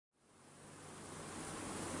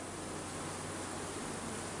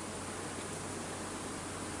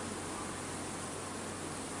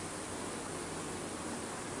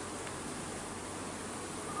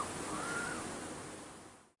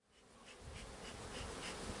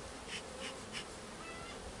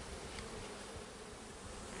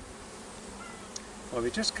Well,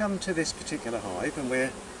 we've just come to this particular hive and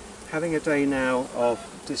we're having a day now of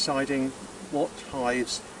deciding what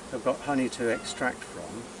hives have got honey to extract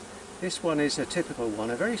from. This one is a typical one,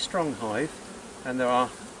 a very strong hive, and there are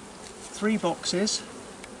 3 boxes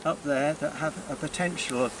up there that have a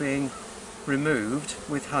potential of being removed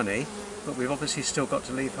with honey, but we've obviously still got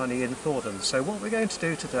to leave honey in for them. So what we're going to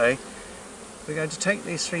do today, we're going to take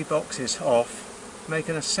these 3 boxes off, make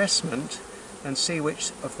an assessment and see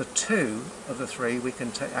which of the 2 of the 3 we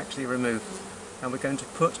can actually remove. And we're going to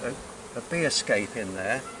put a bee escape in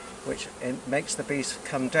there, which makes the bees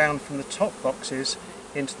come down from the top boxes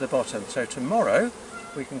into the bottom. So tomorrow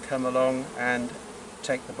we can come along and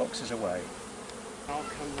take the boxes away. I'll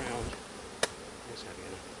come round. Here's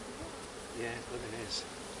Abigail. Yeah, look it is.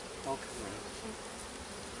 I'll come round.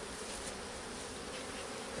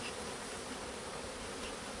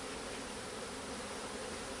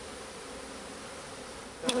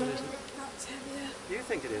 That one isn't. That's heavier. You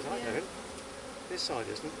think it is, I don't. This side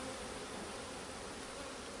isn't.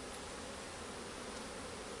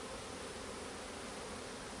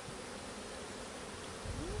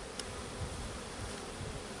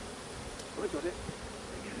 I got it.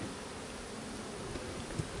 Okay.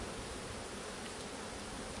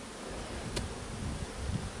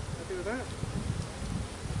 Happy with that?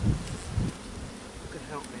 You can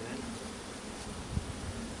help me then.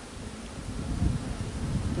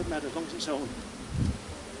 Doesn't matter as long as it's on.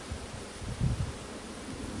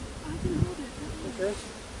 I can hold it. Okay.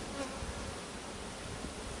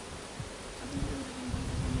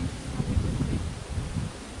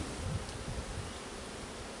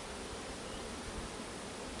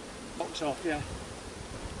 Box off, yeah.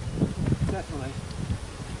 Definitely.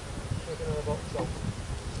 Take another box off.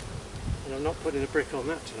 And I'm not putting a brick on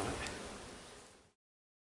that tonight.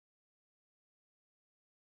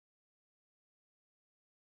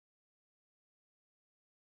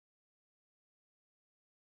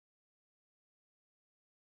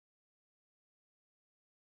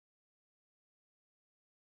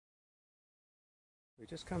 We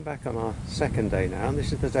just come back on our second day now, and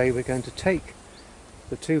this is the day we're going to take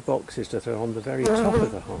the 2 boxes that are on the very top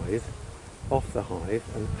of the hive off the hive,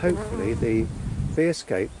 and hopefully the bee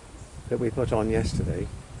escape that we put on yesterday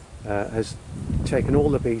has taken all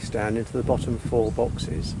the bees down into the bottom 4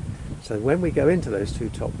 boxes. So when we go into those 2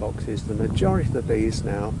 top boxes, the majority of the bees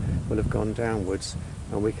now will have gone downwards,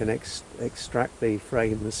 and we can extract the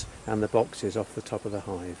frames and the boxes off the top of the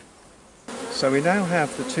hive. So we now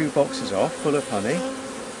have the 2 boxes off, full of honey.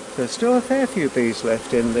 There's still a fair few bees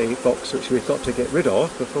left in the box which we've got to get rid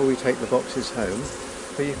of before we take the boxes home.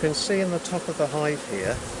 But you can see in the top of the hive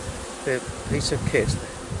here the piece of kit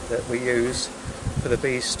that we use for the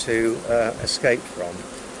bees to escape from.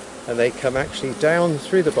 And they come actually down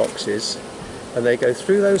through the boxes, and they go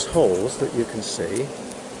through those holes that you can see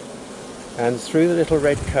and through the little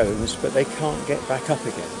red cones, but they can't get back up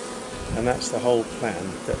again. And that's the whole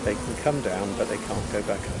plan, that they can come down but they can't go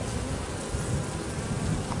back up.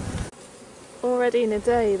 Already in a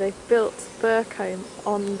day they've built burr comb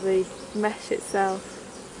on the mesh itself.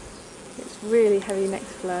 It's really heavy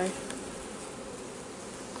next flow.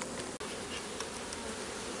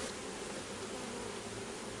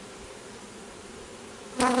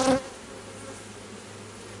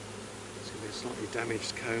 It's going to be a slightly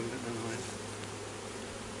damaged comb, but never mind.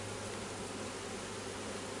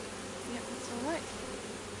 Yep, that's alright.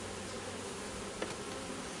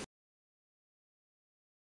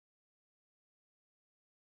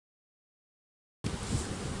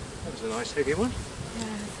 That was a nice heavy one. Yeah.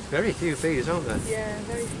 Very few bees, aren't there? Yeah,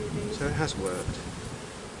 very few bees. So it has worked.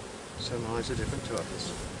 Some hives are different to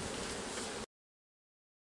others.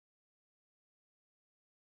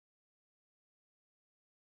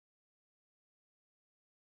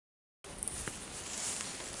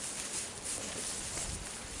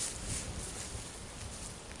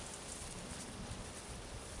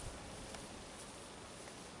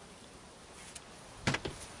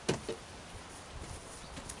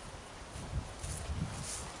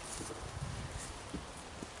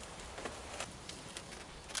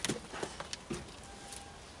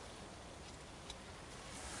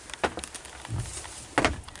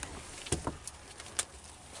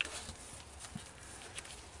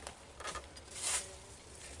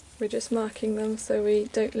 We're just marking them so we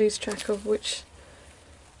don't lose track of which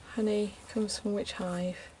honey comes from which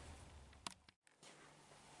hive.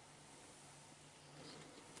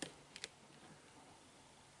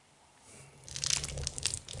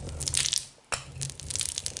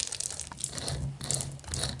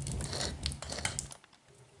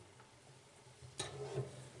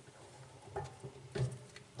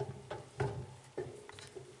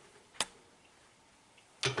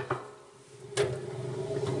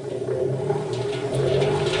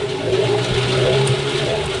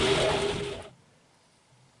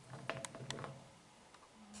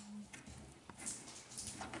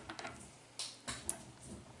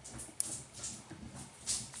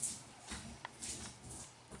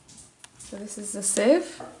 So this is the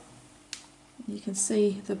sieve. You can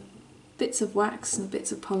see the bits of wax and the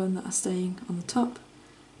bits of pollen that are staying on the top,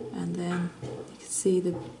 and then you can see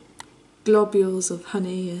the globules of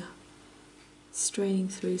honey are straining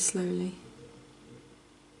through slowly.